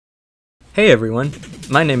Hey everyone,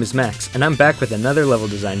 my name is Max, and I'm back with another level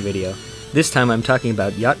design video. This time I'm talking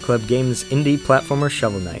about Yacht Club Games' indie platformer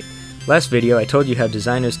Shovel Knight. Last video I told you how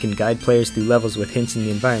designers can guide players through levels with hints in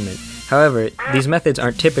the environment. However, these methods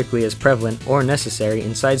aren't typically as prevalent or necessary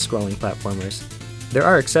in side-scrolling platformers. There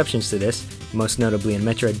are exceptions to this, most notably in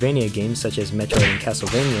Metroidvania games such as Metroid and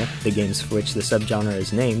Castlevania, the games for which the subgenre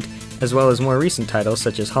is named, as well as more recent titles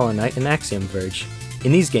such as Hollow Knight and Axiom Verge.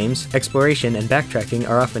 In these games, exploration and backtracking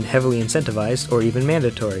are often heavily incentivized or even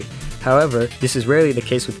mandatory. However, this is rarely the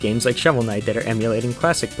case with games like Shovel Knight that are emulating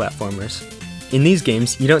classic platformers. In these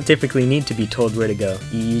games, you don't typically need to be told where to go,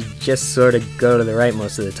 you just sort of go to the right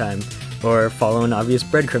most of the time, or follow an obvious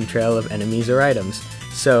breadcrumb trail of enemies or items.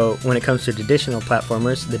 So, when it comes to traditional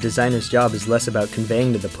platformers, the designer's job is less about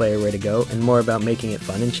conveying to the player where to go and more about making it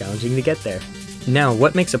fun and challenging to get there. Now,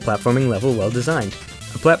 what makes a platforming level well designed?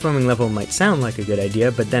 A platforming level might sound like a good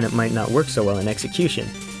idea, but then it might not work so well in execution.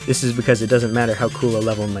 This is because it doesn't matter how cool a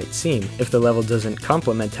level might seem. If the level doesn't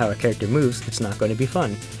complement how a character moves, it's not going to be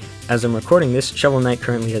fun. As I'm recording this, Shovel Knight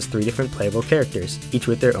currently has 3 different playable characters, each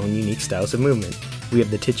with their own unique styles of movement. We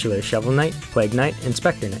have the titular Shovel Knight, Plague Knight, and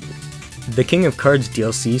Spectre Knight. The King of Cards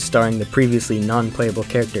DLC starring the previously non-playable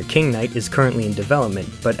character King Knight is currently in development,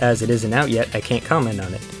 but as it isn't out yet, I can't comment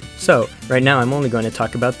on it. So, right now I'm only going to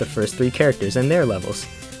talk about the first 3 characters and their levels.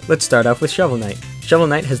 Let's start off with Shovel Knight. Shovel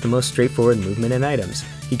Knight has the most straightforward movement and items.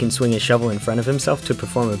 He can swing his shovel in front of himself to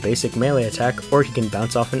perform a basic melee attack, or he can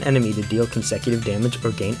bounce off an enemy to deal consecutive damage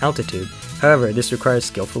or gain altitude. However, this requires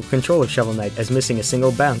skillful control of Shovel Knight, as missing a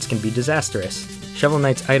single bounce can be disastrous. Shovel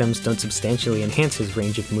Knight's items don't substantially enhance his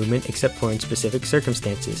range of movement except for in specific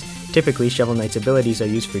circumstances. Typically, Shovel Knight's abilities are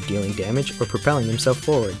used for dealing damage or propelling himself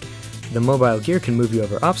forward. The mobile gear can move you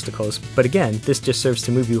over obstacles, but again, this just serves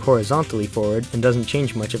to move you horizontally forward and doesn't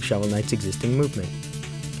change much of Shovel Knight's existing movement.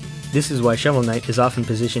 This is why Shovel Knight is often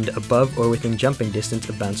positioned above or within jumping distance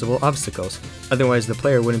of bounceable obstacles, otherwise the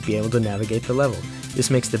player wouldn't be able to navigate the level. This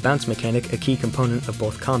makes the bounce mechanic a key component of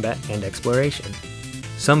both combat and exploration.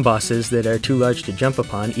 Some bosses that are too large to jump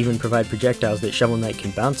upon even provide projectiles that Shovel Knight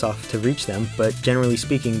can bounce off to reach them, but generally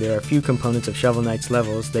speaking there are few components of Shovel Knight's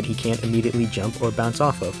levels that he can't immediately jump or bounce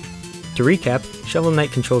off of. To recap, Shovel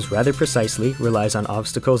Knight controls rather precisely, relies on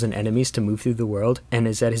obstacles and enemies to move through the world, and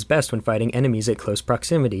is at his best when fighting enemies at close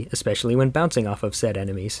proximity, especially when bouncing off of said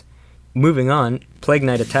enemies. Moving on, Plague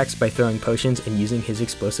Knight attacks by throwing potions and using his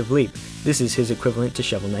explosive leap. This is his equivalent to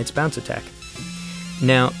Shovel Knight's bounce attack.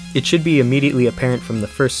 Now, it should be immediately apparent from the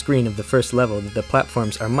first screen of the first level that the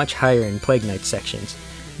platforms are much higher in Plague Knight's sections.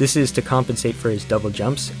 This is to compensate for his double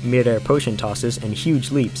jumps, mid-air potion tosses, and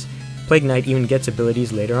huge leaps. Plague Knight even gets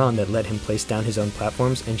abilities later on that let him place down his own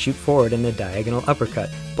platforms and shoot forward in a diagonal uppercut,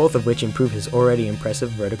 both of which improve his already impressive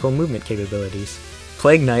vertical movement capabilities.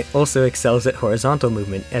 Plague Knight also excels at horizontal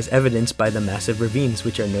movement, as evidenced by the massive ravines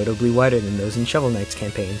which are notably wider than those in Shovel Knight's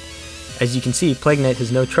campaign. As you can see, Plague Knight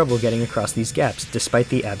has no trouble getting across these gaps, despite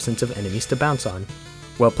the absence of enemies to bounce on.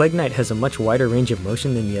 While Plague Knight has a much wider range of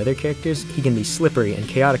motion than the other characters, he can be slippery and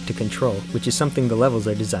chaotic to control, which is something the levels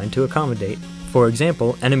are designed to accommodate. For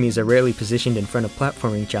example, enemies are rarely positioned in front of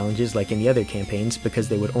platforming challenges like in the other campaigns because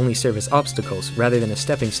they would only serve as obstacles rather than a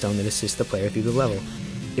stepping stone that assists the player through the level.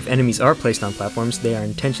 If enemies are placed on platforms, they are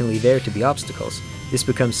intentionally there to be obstacles. This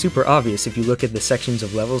becomes super obvious if you look at the sections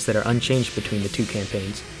of levels that are unchanged between the 2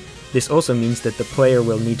 campaigns. This also means that the player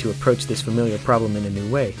will need to approach this familiar problem in a new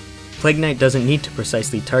way. Plague Knight doesn't need to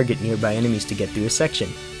precisely target nearby enemies to get through a section.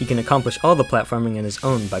 He can accomplish all the platforming on his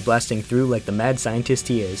own by blasting through like the mad scientist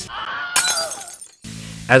he is.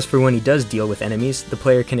 As for when he does deal with enemies, the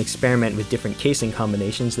player can experiment with different casing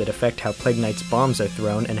combinations that affect how Plague Knight's bombs are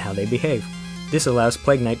thrown and how they behave. This allows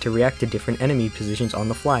Plague Knight to react to different enemy positions on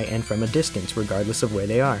the fly and from a distance, regardless of where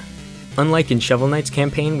they are. Unlike in Shovel Knight's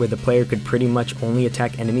campaign, where the player could pretty much only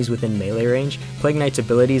attack enemies within melee range, Plague Knight's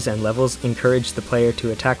abilities and levels encourage the player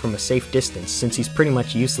to attack from a safe distance, since he's pretty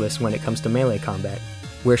much useless when it comes to melee combat.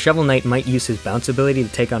 Where Shovel Knight might use his bounce ability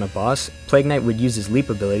to take on a boss, Plague Knight would use his leap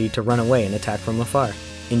ability to run away and attack from afar.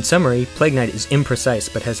 In summary, Plague Knight is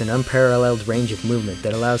imprecise but has an unparalleled range of movement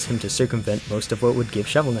that allows him to circumvent most of what would give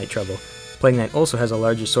Shovel Knight trouble. Plague Knight also has a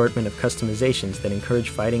large assortment of customizations that encourage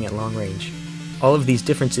fighting at long range. All of these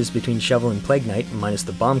differences between Shovel and Plague Knight, minus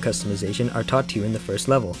the bomb customization, are taught to you in the first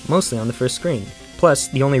level, mostly on the first screen. Plus,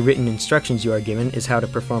 the only written instructions you are given is how to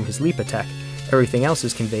perform his leap attack. Everything else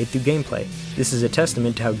is conveyed through gameplay. This is a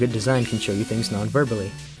testament to how good design can show you things non-verbally.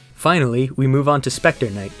 Finally, we move on to Spectre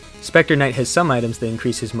Knight. Spectre Knight has some items that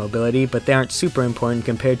increase his mobility, but they aren't super important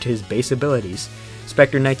compared to his base abilities.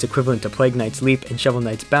 Spectre Knight's equivalent to Plague Knight's leap and Shovel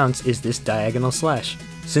Knight's bounce is this diagonal slash.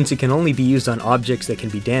 Since it can only be used on objects that can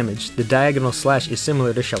be damaged, the diagonal slash is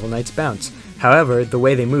similar to Shovel Knight's bounce. However, the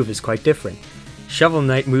way they move is quite different. Shovel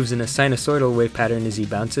Knight moves in a sinusoidal wave pattern as he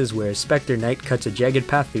bounces, whereas Spectre Knight cuts a jagged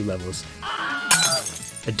path through levels.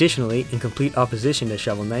 Additionally, in complete opposition to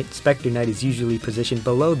Shovel Knight, Spectre Knight is usually positioned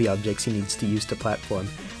below the objects he needs to use to platform,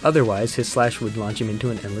 otherwise his slash would launch him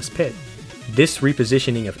into an endless pit. This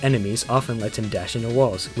repositioning of enemies often lets him dash into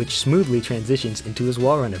walls, which smoothly transitions into his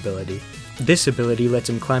wall run ability. This ability lets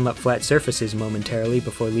him climb up flat surfaces momentarily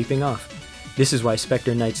before leaping off. This is why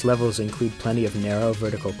Spectre Knight's levels include plenty of narrow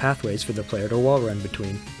vertical pathways for the player to wall run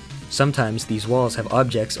between. Sometimes these walls have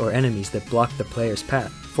objects or enemies that block the player's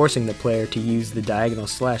path, forcing the player to use the diagonal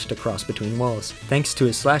slash to cross between walls. Thanks to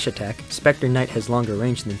his slash attack, Spectre Knight has longer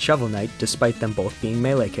range than Shovel Knight despite them both being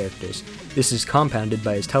melee characters. This is compounded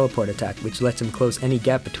by his teleport attack, which lets him close any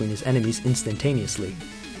gap between his enemies instantaneously.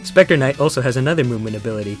 Spectre Knight also has another movement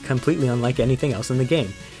ability, completely unlike anything else in the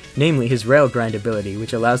game, namely his rail grind ability,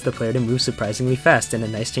 which allows the player to move surprisingly fast in a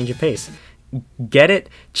nice change of pace. Get it?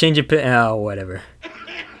 Change of pace? Oh, whatever.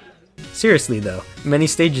 Seriously though, many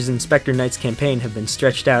stages in Spectre Knight's campaign have been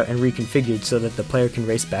stretched out and reconfigured so that the player can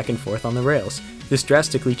race back and forth on the rails. This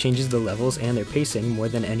drastically changes the levels and their pacing more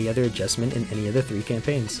than any other adjustment in any of the 3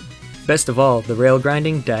 campaigns. Best of all, the rail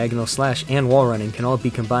grinding, diagonal slash, and wall running can all be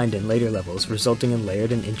combined in later levels, resulting in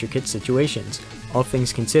layered and intricate situations. All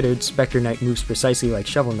things considered, Spectre Knight moves precisely like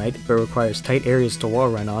Shovel Knight, but requires tight areas to wall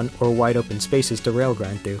run on or wide open spaces to rail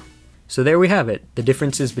grind through. So there we have it, the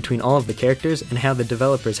differences between all of the characters and how the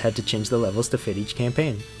developers had to change the levels to fit each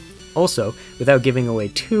campaign. Also, without giving away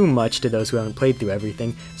too much to those who haven't played through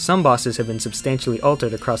everything, some bosses have been substantially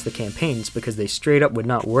altered across the campaigns because they straight up would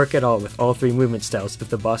not work at all with all 3 movement styles if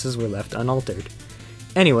the bosses were left unaltered.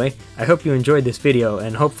 Anyway, I hope you enjoyed this video,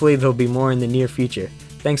 and hopefully there'll be more in the near future.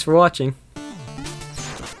 Thanks for watching!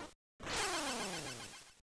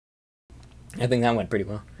 I think that went pretty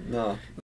well. No.